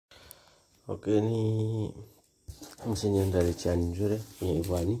Oke, ini mesin yang dari cianjur ya, punya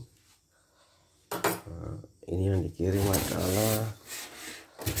Ibu Ani. Ini yang dikirim adalah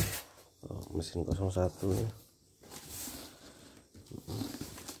mesin 01 ya.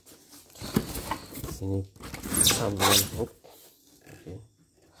 Ini sambungan hook. Oke.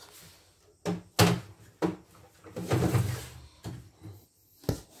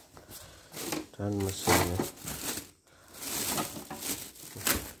 Dan mesinnya.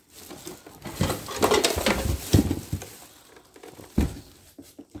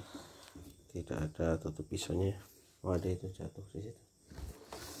 Tidak ada tutup pisaunya. Oh, ada, itu jatuh di situ.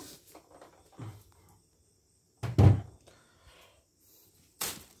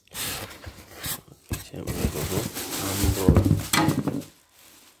 Siap untuk ambrol.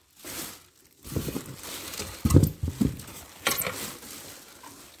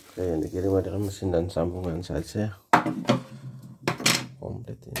 Oke, yang dikirim adalah mesin dan sambungan saja.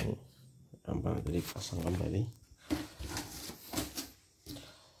 Komplit ini. Gampang dipasang kembali.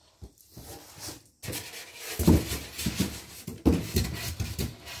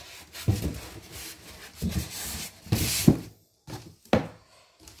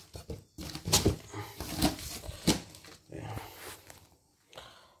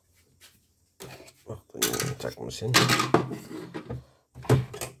 Waktunya cek mesin.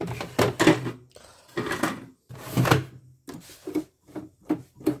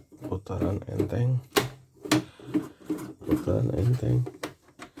 Putaran enteng,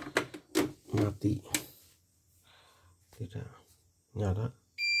 mati, tidak nyala.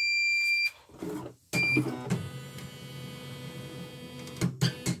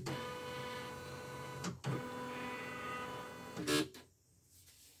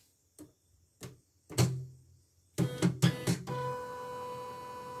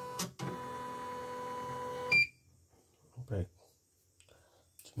 Baik,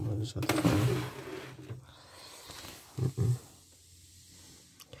 cuma ada satu kali.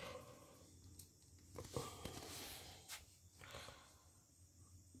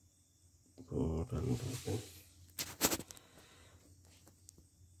 Dan begini.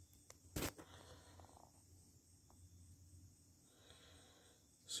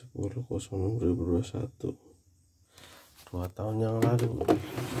 10/06/2021, 2 tahun yang lalu.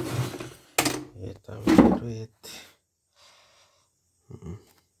 Kita duit.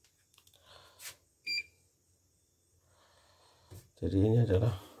 Jadi ini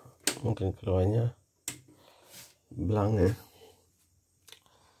adalah mungkin keluarnya belang ya.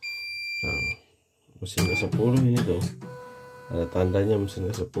 Nah, mesin ke-10 ini tuh ada tandanya mesin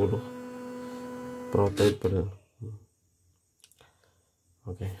ke-10 prototype padahal.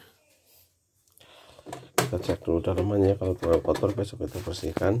 Oke, kita cek dulu dalamannya. Kalau terlalu kotor besok kita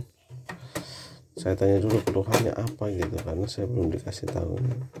bersihkan. Saya tanya dulu keluhannya apa gitu, karena saya belum dikasih tahu,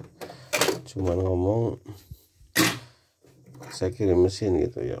 cuman ngomong saya kirim mesin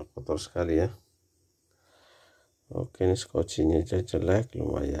gitu ya, kotor sekali ya. Oke, ini skocinya aja jelek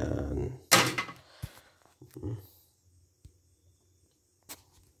lumayan.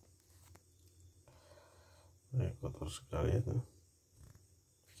 Kotor sekali itu.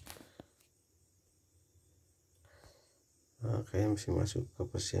 Oke, mesti masuk ke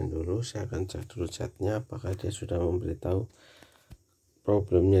Mesin dulu. Saya akan cek dulu chatnya, apakah dia sudah memberitahu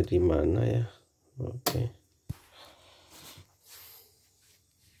problemnya di mana ya. Oke.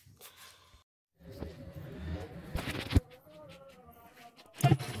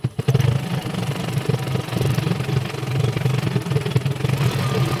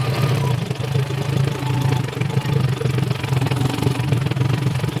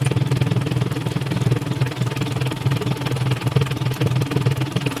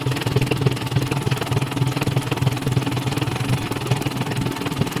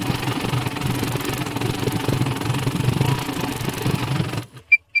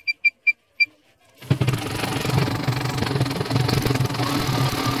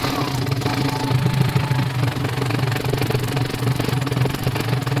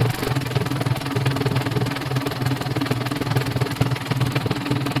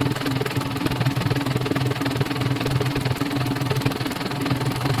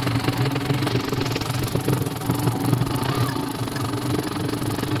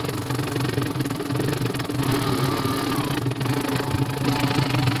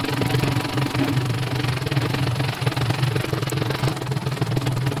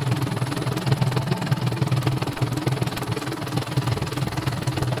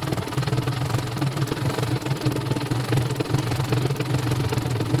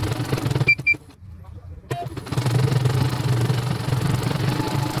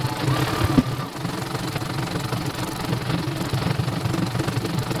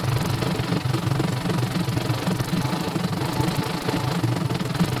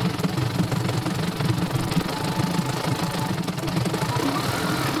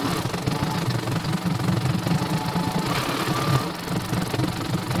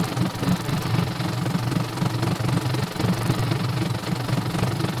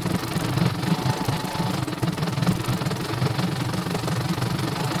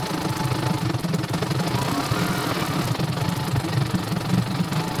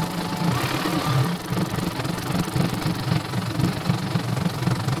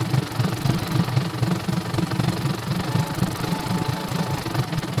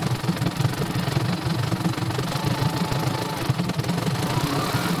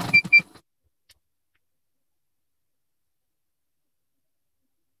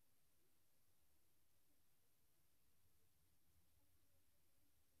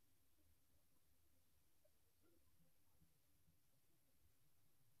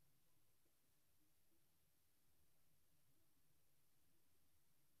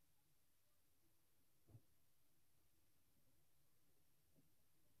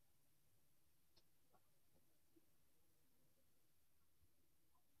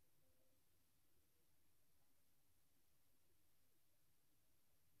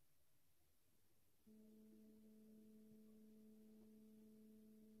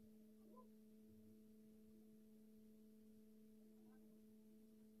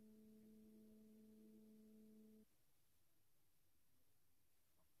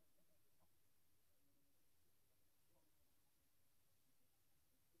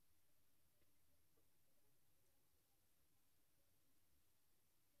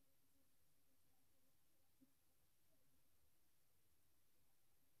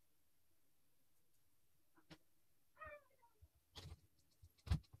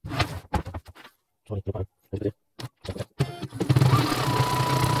 sorry lupa lanjut ya.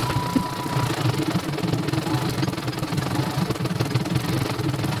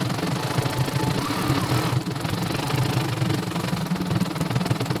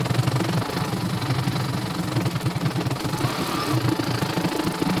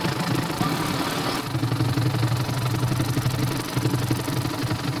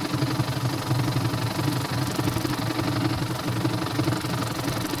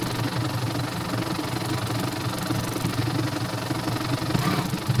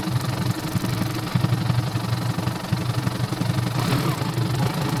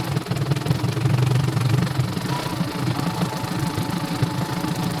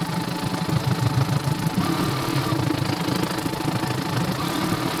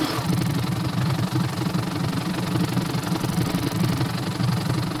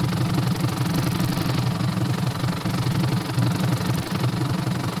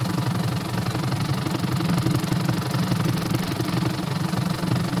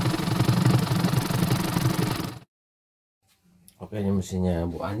 Oke, ini mesinnya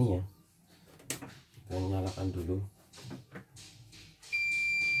Bu Ani ya, kita nyalakan dulu.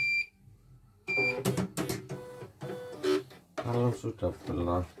 Kalau sudah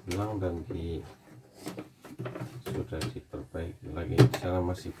belang dan sudah diperbaiki lagi, misalnya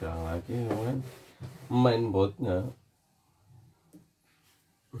masih belang lagi, kemudian mainboardnya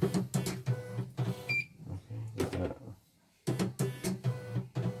oke, kita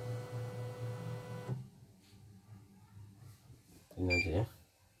ini aja ya.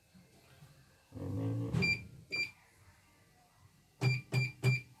 Ini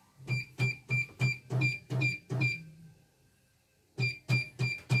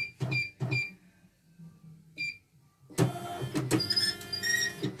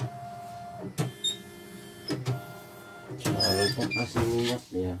jangan lupa kasih minyak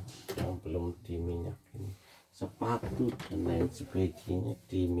ya, yang belum diminyakin sepatu dan lain sebagainya,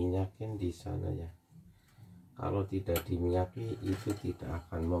 diminyakin di sana ya. Kalau tidak diminyaki itu tidak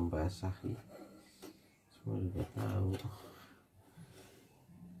akan membasahi, semua juga tahu.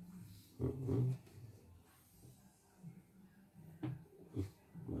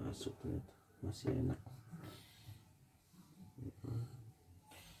 Masuk ternyata masih enak.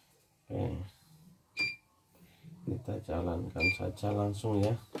 Oke, kita jalankan saja langsung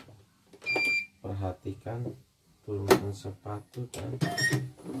ya. Perhatikan, turunkan sepatu dan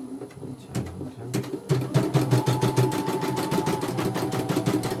jalankan.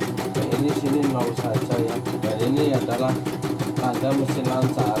 Ini sini nol saja ya, dan ini adalah tanda mesin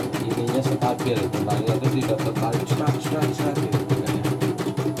lancar, ininya stabil, tentangnya itu tidak tertarik cerat gitu ya.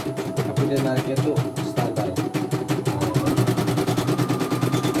 Tapi dia nariknya tuh standar,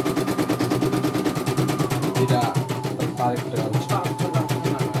 tidak tertarik dengan cerat,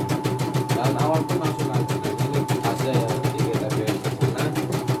 dan awal pun langsung lancar. Ini hasilnya yang kita beli. Nah,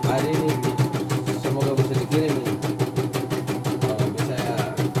 hari ini semoga bisa dikirim ini.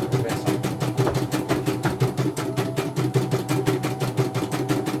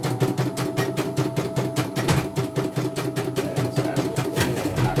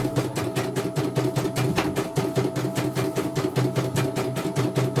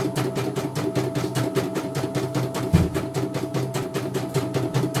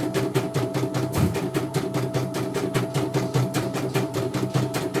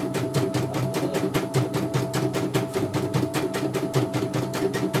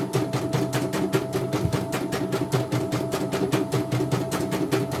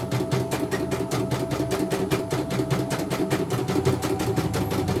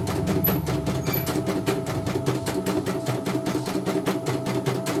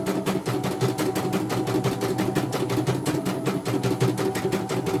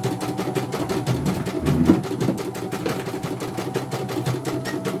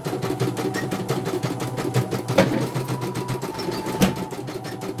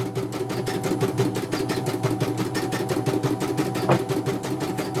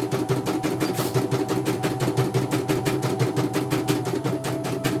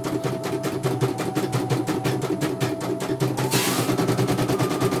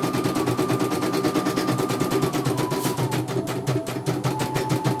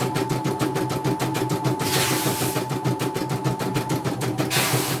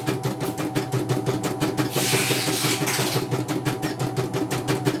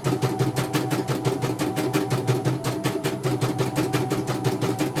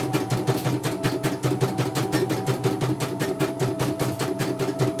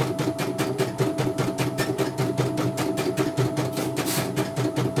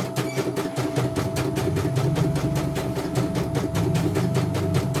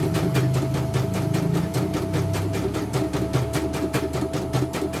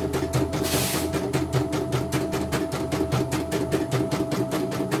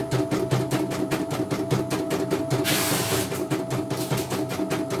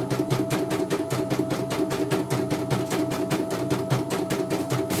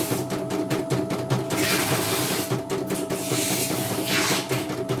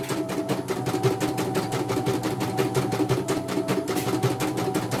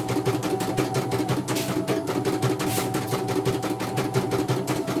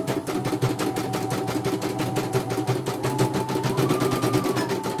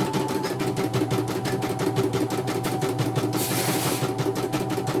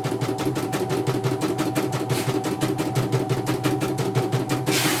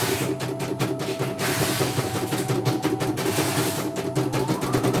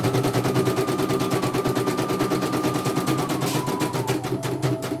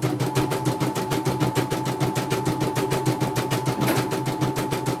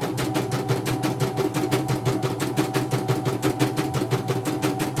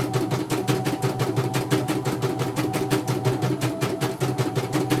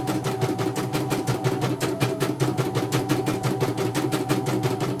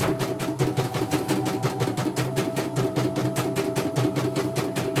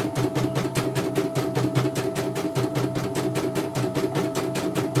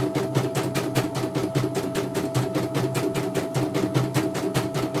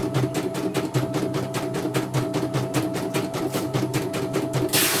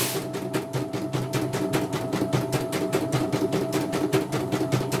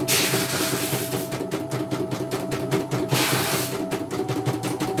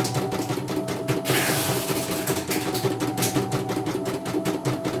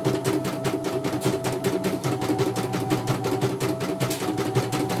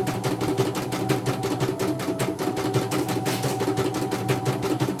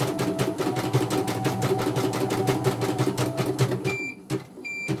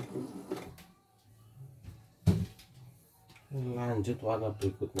 lanjut warna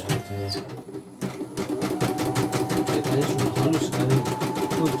berikutnya aja ya. Ceritanya sudah halus sekali,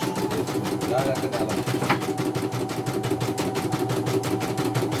 nggak ada ke dalam.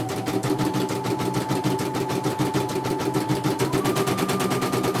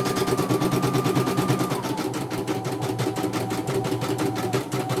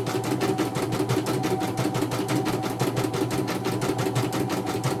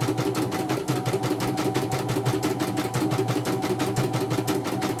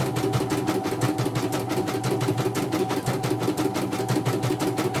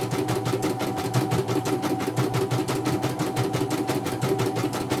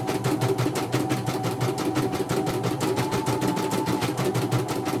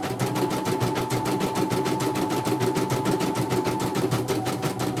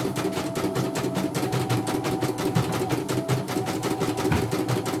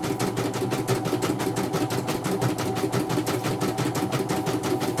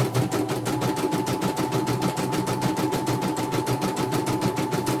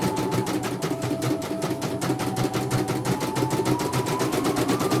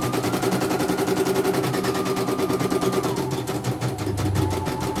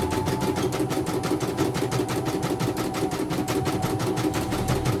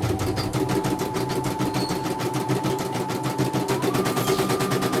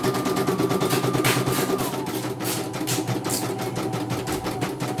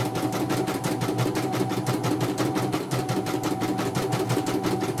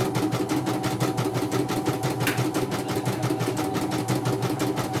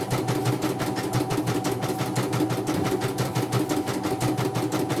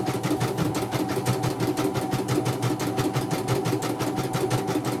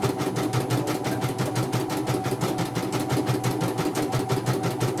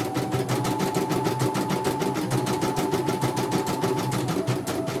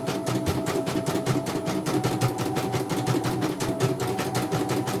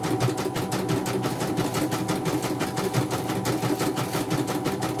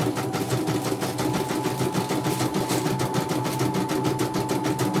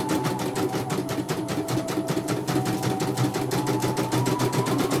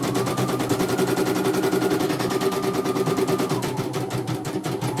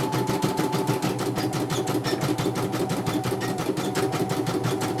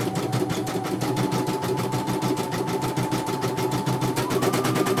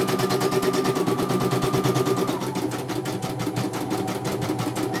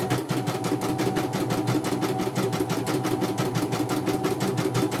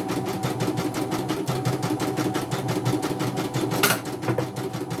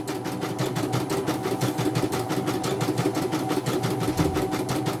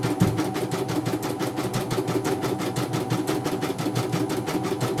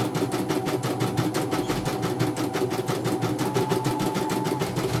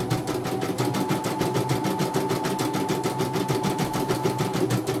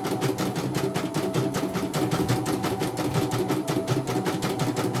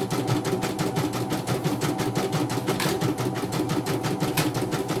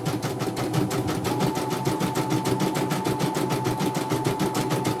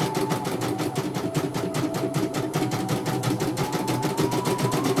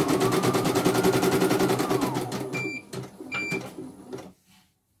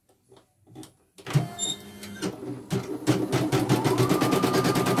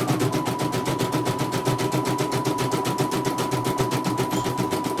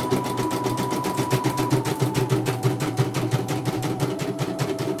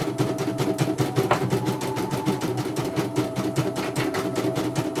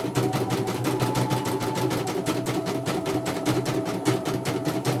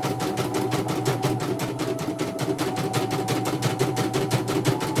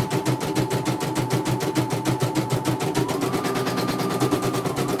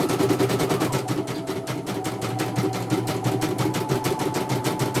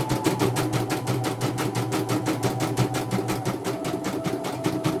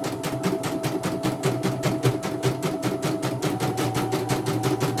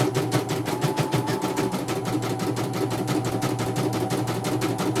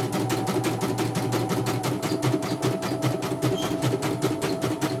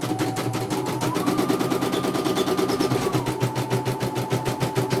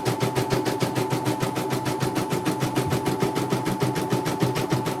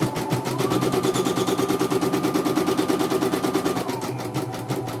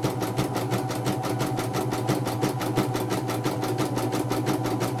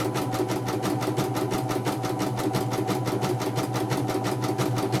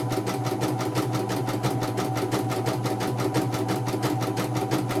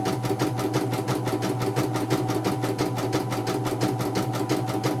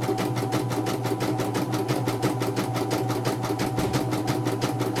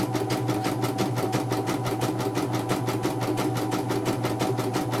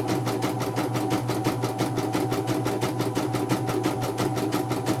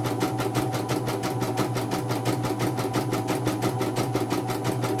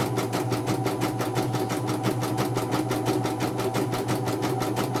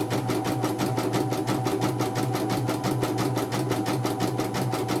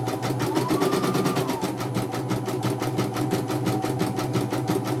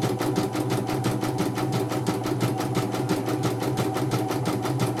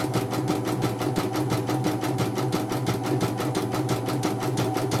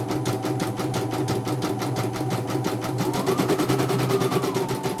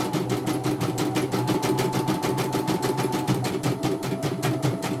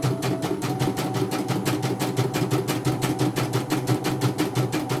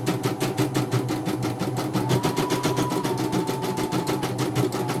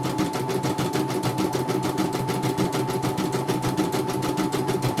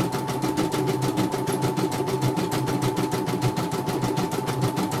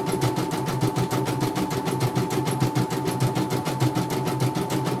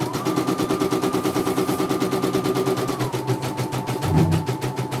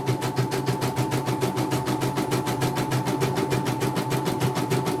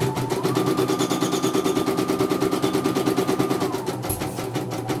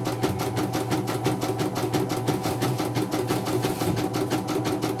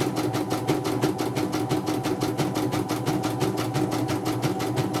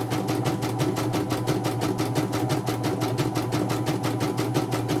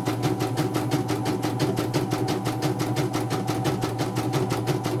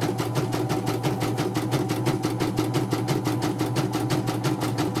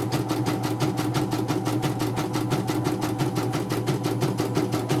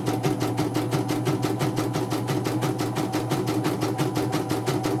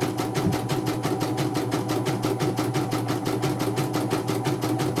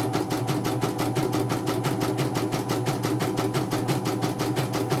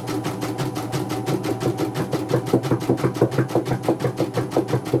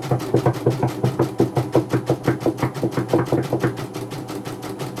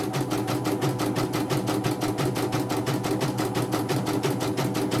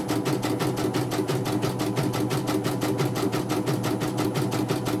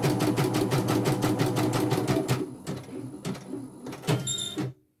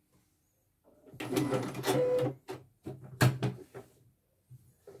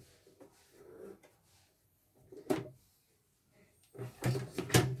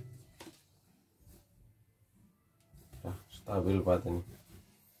 stabil banget ini,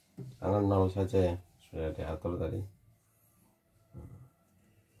 karena 0 saja ya, sudah diatur tadi.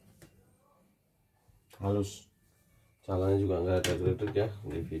 Halus, jalannya juga nggak ada gredek ya,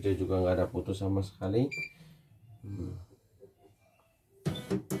 di video juga nggak ada putus sama sekali.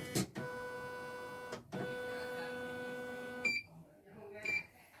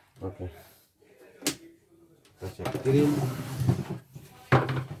 Oke, kita cek kirim,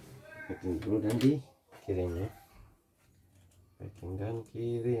 packing dulu dan dikirim ya, packing dan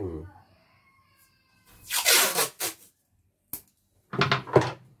kirim.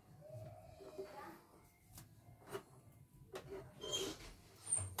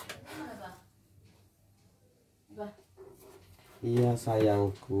 Iya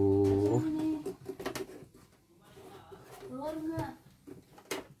sayangku. Keluar nggak?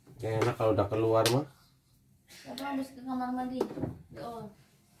 Ya enak kalau udah keluar mah. Apa harus ke kamar mandi? Ya Allah.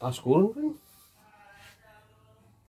 Tas kurung kan?